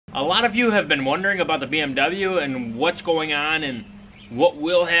A lot of you have been wondering about the BMW and what's going on and what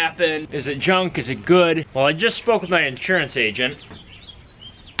will happen. Is it junk? Is it good? Well, I just spoke with my insurance agent.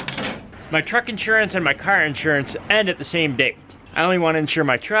 My truck insurance and my car insurance end at the same date. I only want to insure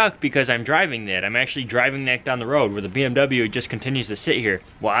my truck because I'm driving that. I'm actually driving that down the road where the BMW just continues to sit here.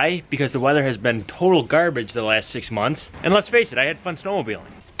 Why? Because the weather has been total garbage the last 6 months. And let's face it, I had fun snowmobiling.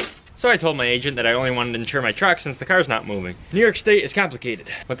 So I told my agent that I only wanted to insure my truck since the car's not moving. New York State is complicated.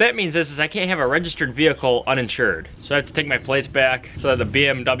 What that means is I can't have a registered vehicle uninsured. So I have to take my plates back so that the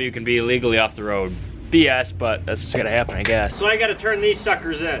BMW can be legally off the road. BS, but that's what's gonna happen, I guess. So I gotta turn these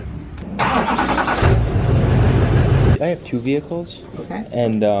suckers in. I have 2 vehicles, okay,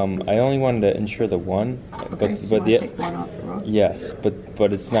 and I only wanted to insure the one, okay, but the take one off the road? Yes, but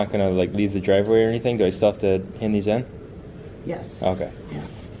it's not gonna like leave the driveway or anything. Do I still have to hand these in? Yes. Okay. Yeah.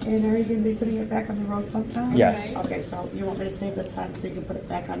 And are you going to be putting it back on the road sometime? Yes. Okay, so you want me to save the time so you can put it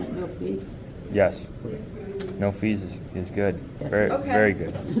back on at no fee? Yes. No fees is good. Yes. Very, okay. Very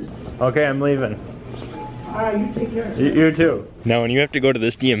good. Okay, I'm leaving. Alright, you take care. You too. Now, when you have to go to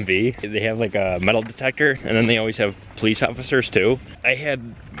this DMV, they have like a metal detector, and then they always have police officers too. I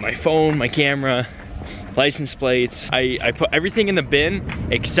had my phone, my camera, license plates. I put everything in the bin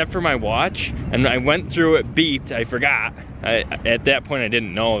except for my watch, and I went through it, beeped, I forgot. At that point I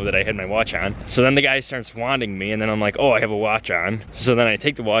didn't know that I had my watch on. So then the guy starts wanting me, and then I'm like, oh, I have a watch on. So then I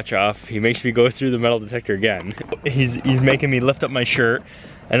take the watch off. He makes me go through the metal detector again. He's making me lift up my shirt,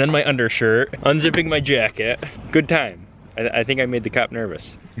 and then my undershirt, unzipping my jacket. Good time. I think I made the cop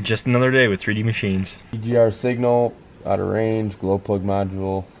nervous. Just another day with 3D machines. EGR signal, out of range, glow plug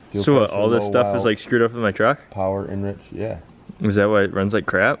module. So what, all this stuff is like screwed up with my truck? Power enriched, yeah. Is that why it runs like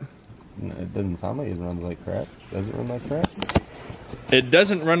crap? No, it doesn't sound like it runs like crap. Does it run like crap? It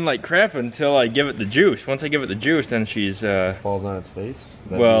doesn't run like crap until I give it the juice. Once I give it the juice, then she's falls on its face?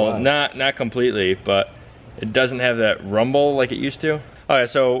 Well, not completely, but it doesn't have that rumble like it used to. Alright,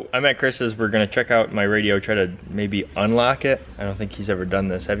 so I'm at Chris's. We're gonna check out my radio, try to maybe unlock it. I don't think he's ever done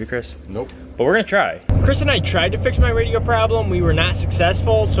this. Have you, Chris? Nope. But we're gonna try. Chris and I tried to fix my radio problem. We were not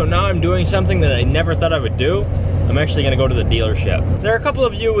successful, so now I'm doing something that I never thought I would do. I'm actually gonna go to the dealership. There are a couple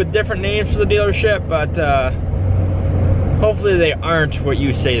of you with different names for the dealership, but hopefully they aren't what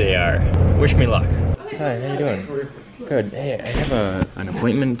you say they are. Wish me luck. Hi, how you doing? Good. Hey, I have an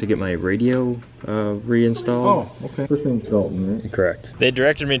appointment to get my radio reinstalled. Oh, okay. First name's Dalton, right? Correct. They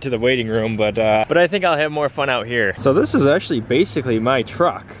directed me to the waiting room, but I think I'll have more fun out here. So this is actually basically my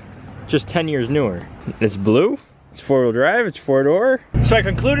truck, just 10 years newer. It's blue. It's 4-wheel drive, it's 4-door. So I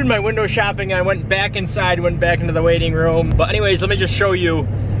concluded my window shopping. I went back inside, went back into the waiting room. But anyways, let me just show you.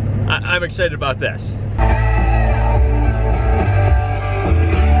 I'm excited about this.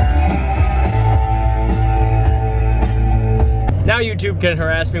 Now YouTube can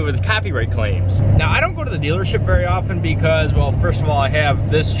harass me with copyright claims. Now I don't go to the dealership very often because, well, first of all, I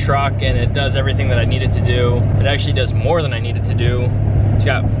have this truck and it does everything that I need it to do. It actually does more than I need it to do. It's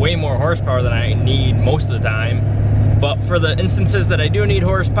got way more horsepower than I need most of the time. But for the instances that I do need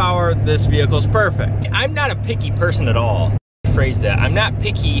horsepower, this vehicle's perfect. I'm not a picky person at all. Phrase that. I'm not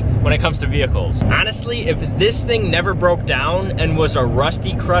picky when it comes to vehicles. Honestly, if this thing never broke down and was a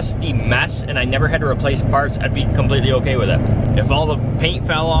rusty, crusty mess and I never had to replace parts, I'd be completely okay with it. If all the paint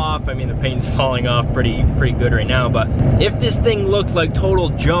fell off, I mean, the paint's falling off pretty good right now, but if this thing looked like total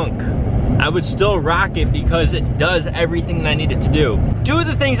junk, I would still rock it because it does everything that I need it to do. 2 of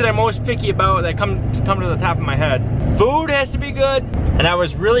the things that I'm most picky about that come to the top of my head. Food has to be good, and I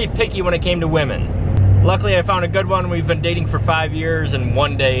was really picky when it came to women. Luckily, I found a good one. We've been dating for 5 years and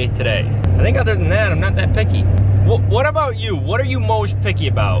 1 day today. I think other than that, I'm not that picky. What about you? What are you most picky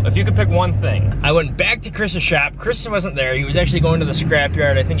about? If you could pick one thing. I went back to Chris's shop. Chris wasn't there. He was actually going to the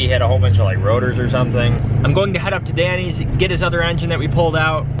scrapyard. I think he had a whole bunch of like rotors or something. I'm going to head up to Danny's, get his other engine that we pulled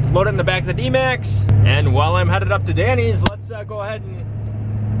out, load it in the back of the D-Max, and while I'm headed up to Danny's, let's go ahead and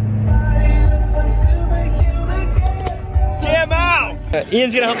jam out!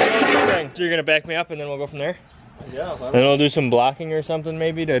 Ian's gonna help me with this thing. So you're gonna back me up and then we'll go from there? Yeah. And we'll do some blocking or something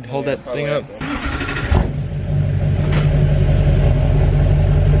maybe to hold that thing up.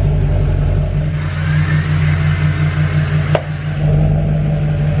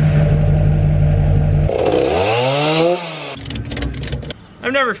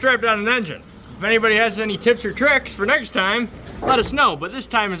 I've never strapped on an engine. If anybody has any tips or tricks for next time, let us know, but this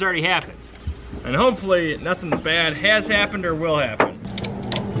time has already happened. And hopefully nothing bad has happened or will happen.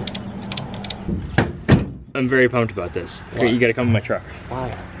 I'm very pumped about this. Why? You gotta come in my truck.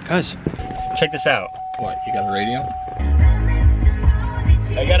 Why? Cause, check this out. What, you got a radio?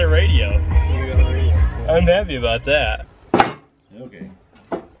 I got a radio. You got a radio. I'm happy about that. Okay.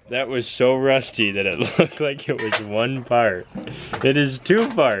 That was so rusty that it looked like it was one part. It is two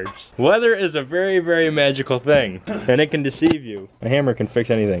parts. Weather is a very, very magical thing, and it can deceive you. A hammer can fix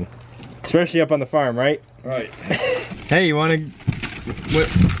anything, especially up on the farm, right? Right. Hey, you want to?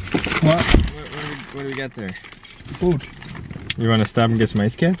 What do we got there? Food. You want to stop and get some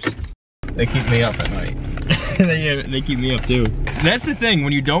ice caps? They keep me up at night. they keep me up too. That's the thing,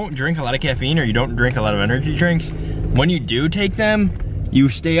 when you don't drink a lot of caffeine or you don't drink a lot of energy drinks, when you do take them, you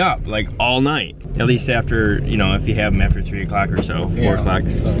stay up like all night. At least after, you know, if you have them after 3 o'clock or so, 4 o'clock.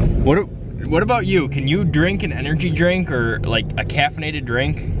 So. What about you? Can you drink an energy drink or like a caffeinated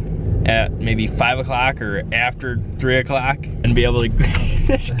drink at maybe 5 o'clock or after 3 o'clock and be able to?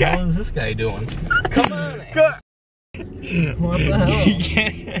 What the hell is this guy doing? Come on. Go. What the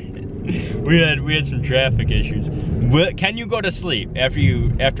hell? we had some traffic issues. Can you go to sleep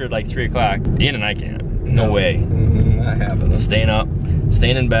after like 3 o'clock? Ian and I can't. No way. Not happening. Staying up,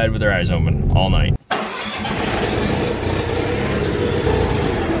 staying in bed with our eyes open all night.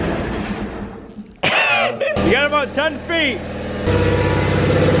 You got about 10 feet.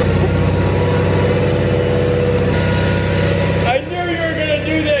 I knew you were gonna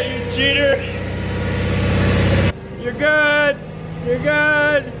do that, you cheater. You're good. You're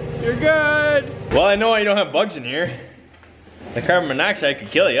good. You're good. Well, I know you don't have bugs in here. The carbon monoxide could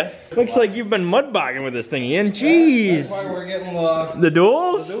kill you. Looks like you've been mud bogging with this thing, Ian. Jeez. That's why we're getting the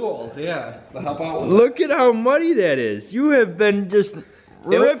duels? The duels, yeah. The help out with Look at how muddy that is. You have been just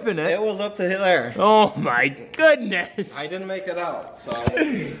ripping it. It was up to there. Oh my goodness. I didn't make it out, so.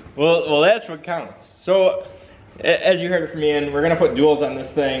 Well, that's what counts. So, as you heard from Ian, we're gonna put duals on this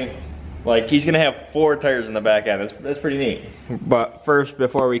thing. Like, he's gonna have 4 tires in the back end. That's pretty neat. But first,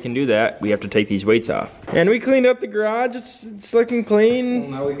 before we can do that, we have to take these weights off. And we cleaned up the garage. It's looking clean.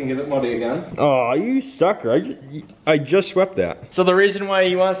 Well, now we can get it muddy again. Oh, you sucker. I just swept that. So the reason why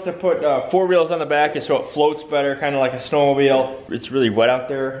he wants to put 4 wheels on the back is so it floats better, kind of like a snowmobile. It's really wet out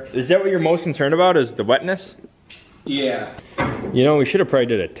there. Is that what you're most concerned about, is the wetness? Yeah. You know, we should have probably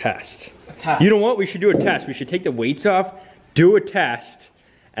did a test. You know what? We should do a test. We should take the weights off, do a test,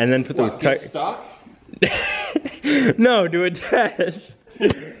 and then put What, the get stuck? No, do a test.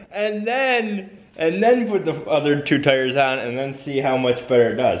 and then put the other 2 tires on and then see how much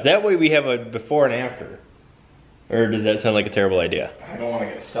better it does. That way we have a before and after. Or does that sound like a terrible idea? I don't want to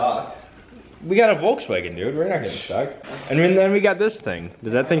get stuck. We got a Volkswagen, dude. We're not getting stuck. And then we got this thing.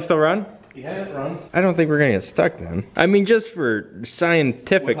 Does that thing still run? Yeah, it runs. I don't think we're gonna get stuck then. I mean, just for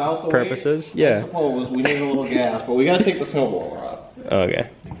scientific purposes. Weights, yeah. I suppose we need a little gas, but we gotta take the snowblower off. Okay.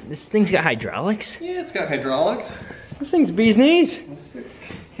 This thing's got hydraulics? Yeah, it's got hydraulics. This thing's bee's knees.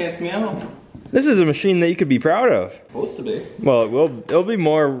 Cat's meow. This is a machine that you could be proud of. Supposed to be. Well, it'll be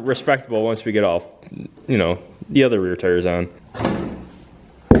more respectable once we get all, you know, the other rear tires on.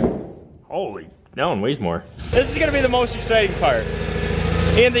 Holy, that one weighs more. This is gonna be the most exciting part.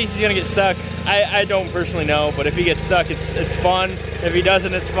 Ian thinks he's gonna get stuck. I don't personally know, but if he gets stuck, it's fun. If he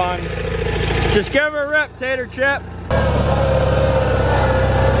doesn't, it's fun. Just give him a rip, Tater Chip.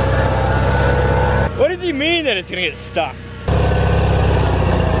 What does he mean that it's gonna get stuck?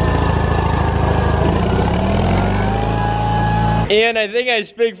 And I think I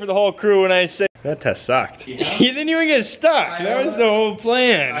speak for the whole crew when I say that test sucked. Yeah. You didn't even get stuck. That was the whole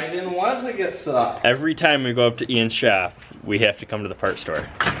plan. I didn't want to get stuck. Every time we go up to Ian's shop, we have to come to the parts store.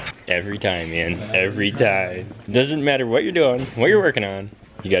 Every time, Ian. Every time. Doesn't matter what you're doing, what you're working on,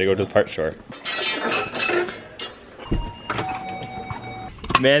 you gotta go to the parts store.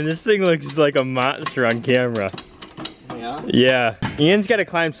 Man, this thing looks like a monster on camera. Yeah? Yeah. Ian's gotta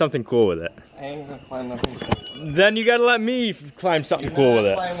climb something cool with it. I ain't gonna climb nothing cool. Then you gotta let me climb something cool with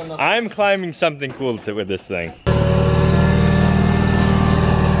it. I'm climbing something cool with this thing.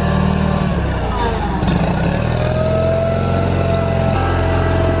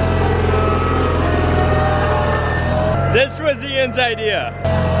 This was Ian's idea.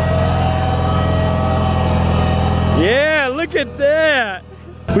 Yeah, look at that.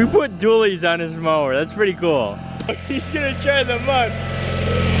 We put dualies on his mower. That's pretty cool. He's gonna try the mud.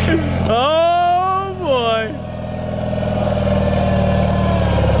 Oh boy.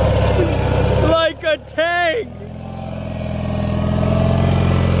 Like a tank.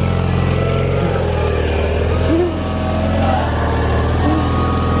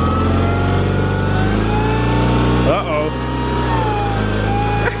 Uh-oh.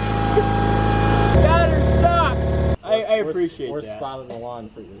 Got her stuck. I appreciate that. We're spotting the lawn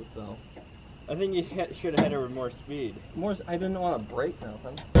for you, so. I think you should have hit her with more speed. I didn't want to break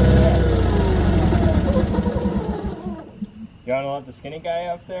nothing. You want to let the skinny guy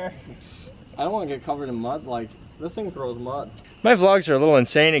up there? I don't want to get covered in mud. Like, this thing throws mud. My vlogs are a little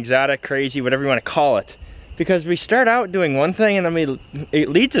insane, exotic, crazy, whatever you want to call it. Because we start out doing one thing and then it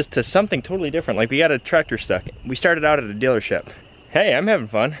leads us to something totally different. Like we got a tractor stuck. We started out at a dealership. Hey, I'm having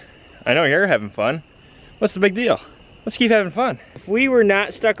fun. I know you're having fun. What's the big deal? Let's keep having fun. If we were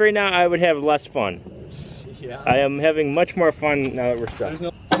not stuck right now, I would have less fun. Yeah. I am having much more fun now that we're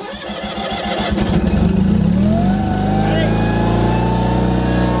stuck.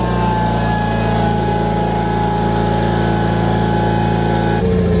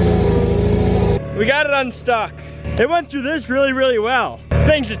 We got it unstuck. It went through this really, really well.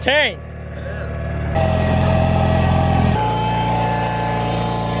 Thing's a tank.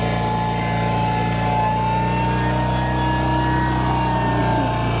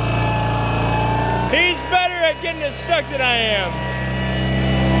 He's better at getting it stuck than I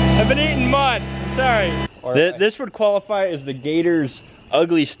am. I've been eating mud. I'm sorry. This would qualify as the gator's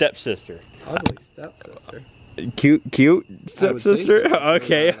ugly stepsister. Ugly stepsister. Cute stepsister? So.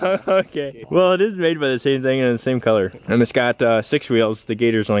 Okay, okay. Well, it is made by the same thing and the same color. And it's got 6 wheels. The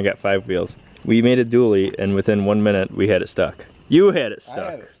gator's only got 5 wheels. We made a dually and within 1 minute we had it stuck. You had it stuck.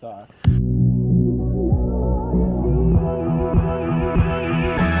 I had it stuck.